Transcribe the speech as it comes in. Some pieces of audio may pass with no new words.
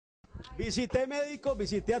Visité médicos,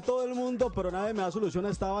 visité a todo el mundo, pero nadie me da solución a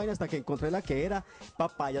esta vaina hasta que encontré la que era.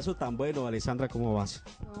 Papayazo tan bueno. Alessandra, ¿cómo vas?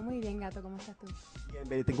 No, muy bien, gato, ¿cómo estás tú? Bien,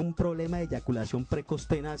 Beli, tengo un problema de eyaculación precoz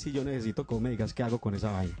tenaz y yo necesito que vos me digas qué hago con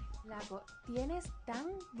esa vaina. Flaco, tienes tan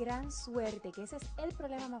gran suerte que ese es el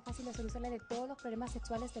problema más fácil de solucionar de todos los problemas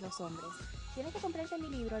sexuales de los hombres. Tienes que comprarte mi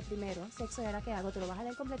libro, el primero, Sexo y ahora qué hago, te lo vas a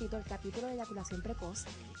leer completito, el capítulo de eyaculación precoz,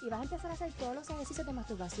 y vas a empezar a hacer todos los ejercicios de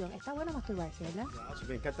masturbación. Está bueno masturbarse, ¿verdad? Ah, sí,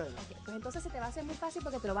 me encanta. Ok, pues entonces se te va a hacer muy fácil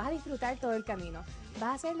porque te lo vas a disfrutar todo el camino. Vas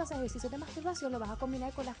a hacer los ejercicios de masturbación, lo vas a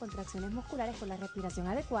combinar con las contracciones musculares, con la respiración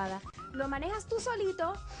adecuada, lo manejas tú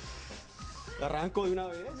solito. Arranco de una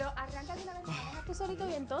vez. Lo arrancas de una vez, lo manejas tú solito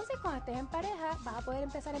y entonces cuando estés en pareja vas a poder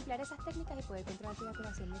empezar a emplear esas técnicas y poder controlar tu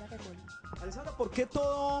eyaculación. Mira qué cool. Alessandra, ¿por qué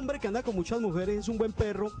todo hombre que anda con muchas mujeres es un buen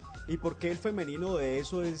perro y por qué el femenino de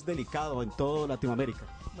eso es delicado en toda Latinoamérica?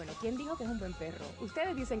 Bueno, ¿quién dijo que es un buen perro?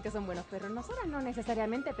 Ustedes dicen que son buenos perros. Nosotras no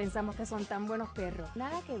necesariamente pensamos que son tan buenos perros.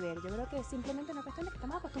 Nada que ver. Yo creo que es simplemente una cuestión de que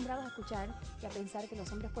estamos acostumbrados a escuchar y a pensar que los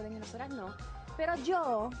hombres pueden y nosotras no. Pero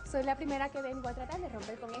yo soy la primera que vengo a tratar de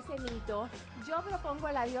romper con ese mito. Yo propongo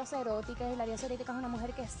la diosa erótica y la diosa erótica es una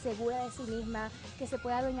mujer que es segura de sí misma, que se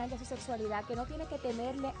puede adueñar de su sexualidad, que no tiene que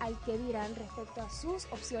temerle al que dirán respecto a sus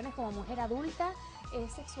opciones como mujer adulta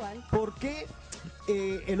sexual. ¿Por qué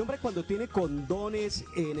el hombre cuando tiene condones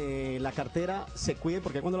en la cartera se cuide?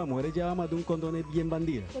 Porque cuando las mujeres llevan más de un condón es bien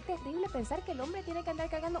bandida. Qué terrible pensar que el hombre tiene que andar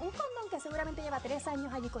cargando un condón que seguramente lleva 3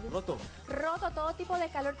 años allí cogido. Roto, todo tipo de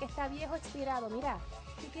calor, que está viejo, expirado. Mira,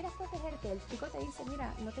 si quieres protegerte, el chico te dice,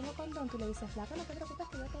 mira, no tengo condón, tú le dices, flaca, no te preocupes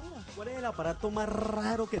que yo tengo. ¿Cuál es el aparato más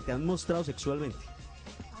raro que te han mostrado sexualmente?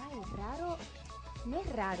 Ay, raro. No es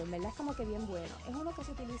raro, en verdad es como que bien bueno. Es uno que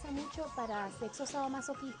se utiliza mucho para sexo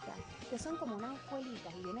sadomasoquista, que son como unas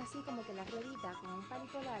espuelitas y viene así como que la ruedita con un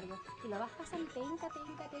palito largo y lo vas pasando, te hinca la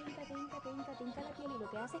piel y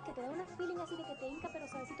lo que hace es que te da una feeling así de que te hinca pero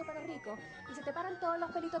suavecito pero rico y se te paran todos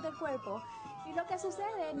los pelitos del cuerpo y lo que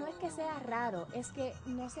sucede no es que sea raro, es que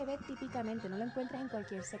no se ve típicamente, no lo encuentras en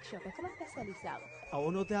cualquier sex shop, es como especializado. ¿A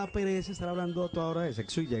vos no te da pereza estar hablando a toda hora de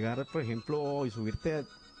sexo y llegar, por ejemplo, y subirte a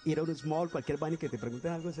ir a un small, cualquier baño y que te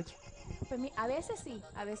pregunten algo de sexo? Pues a veces sí,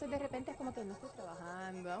 a veces de repente es como que no estoy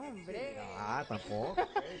trabajando, hombre. Ah, tampoco.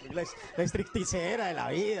 La estricticera de la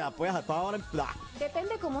vida, pues a toda hora en plan.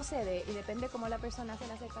 Depende cómo se dé y depende cómo la persona hace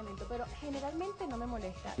el acercamiento, pero generalmente no me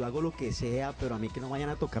molesta. Yo hago lo que sea, pero a mí que no vayan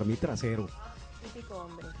a tocar mi trasero. Típico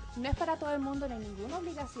hombre. No es para todo el mundo, no hay ninguna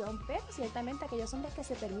obligación, pero ciertamente aquellos hombres que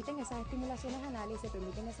se permiten esas estimulaciones anales, se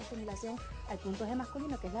permiten esa estimulación al punto G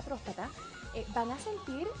masculino, que es la próstata, van a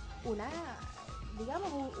sentir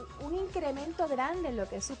un incremento grande en lo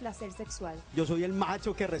que es su placer sexual. Yo soy el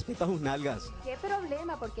macho que respeta sus nalgas. ¿Qué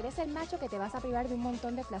problema? Porque eres el macho que te vas a privar de un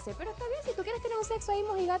montón de placer. Pero está bien, si tú quieres tener un sexo ahí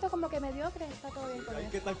mojigato como que mediocre, está todo bien con Ay,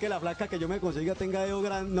 eso. ¿qué tal que la flaca que yo me consiga tenga dedo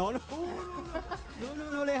grande? No,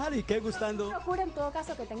 no, déjalo y qué gustando. Procura en todo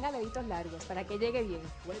caso que tenga deditos largos para que llegue bien.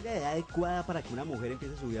 ¿Cuál es la edad adecuada para que una mujer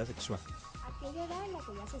empiece su vida sexual? Aquella edad en la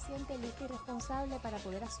que ya se siente lista y responsable para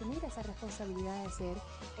poder asumir esa responsabilidad de ser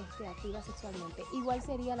activa sexualmente. Igual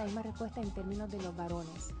sería la misma respuesta en términos de los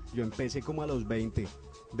varones. Yo empecé como a los 20,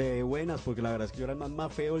 de buenas, porque la verdad es que yo era el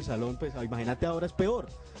más feo del salón, pues imagínate ahora es peor.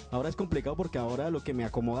 Ahora es complicado porque ahora lo que me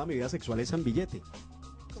acomoda a mi vida sexual es San Billete.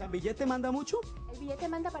 ¿San Billete manda mucho? El billete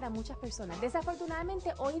manda para muchas personas.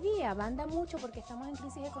 Desafortunadamente hoy día manda mucho porque estamos en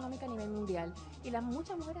crisis económica a nivel mundial y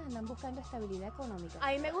muchas mujeres andan buscando estabilidad económica.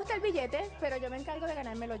 A mí me gusta el billete, pero yo me encargo de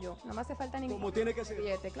ganármelo yo. No me hace falta ningún ¿Cómo tiene que ser?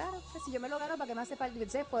 billete, claro. Pues si yo me lo gano, ¿para qué me hace falta?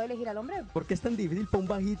 Entonces puedo elegir al hombre. ¿Por qué es tan difícil para un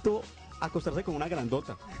bajito acostarse con una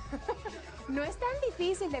grandota? No es tan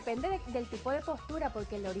difícil, depende del tipo de postura,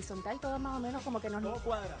 porque el horizontal todo más o menos como que nos Todo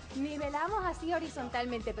cuadra. nivelamos así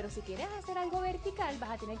horizontalmente, pero si quieres hacer algo vertical vas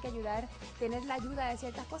a tener que tener la ayuda de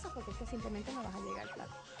ciertas cosas porque es que simplemente no vas a llegar,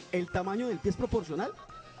 claro. ¿El tamaño del pie es proporcional?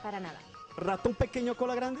 Para nada. ¿Ratón pequeño,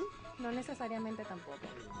 cola grande? No necesariamente tampoco.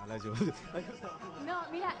 Mala yo. No,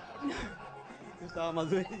 mira, Yo estaba más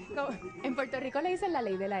de... en Puerto Rico le dicen la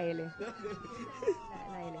ley de la L.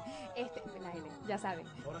 La L. La L, ya saben.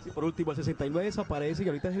 Ahora sí, por último, el 69 desaparece y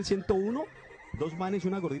ahorita es el 101. 2 manes y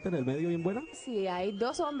una gordita en el medio bien buena. Si hay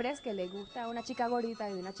 2 hombres que les gusta una chica gordita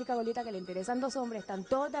y una chica gordita que le interesan 2 hombres, están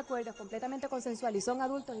todos de acuerdo, es completamente consensual y son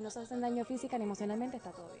adultos y no se hacen daño física ni emocionalmente,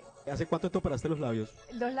 está todo bien. ¿Hace cuánto te operaste los labios?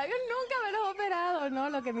 Los labios nunca me los he operado, no,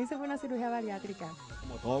 lo que me hice fue una cirugía bariátrica.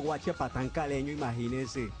 Como todo guache patán caleño,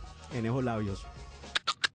 imagínese en esos labios.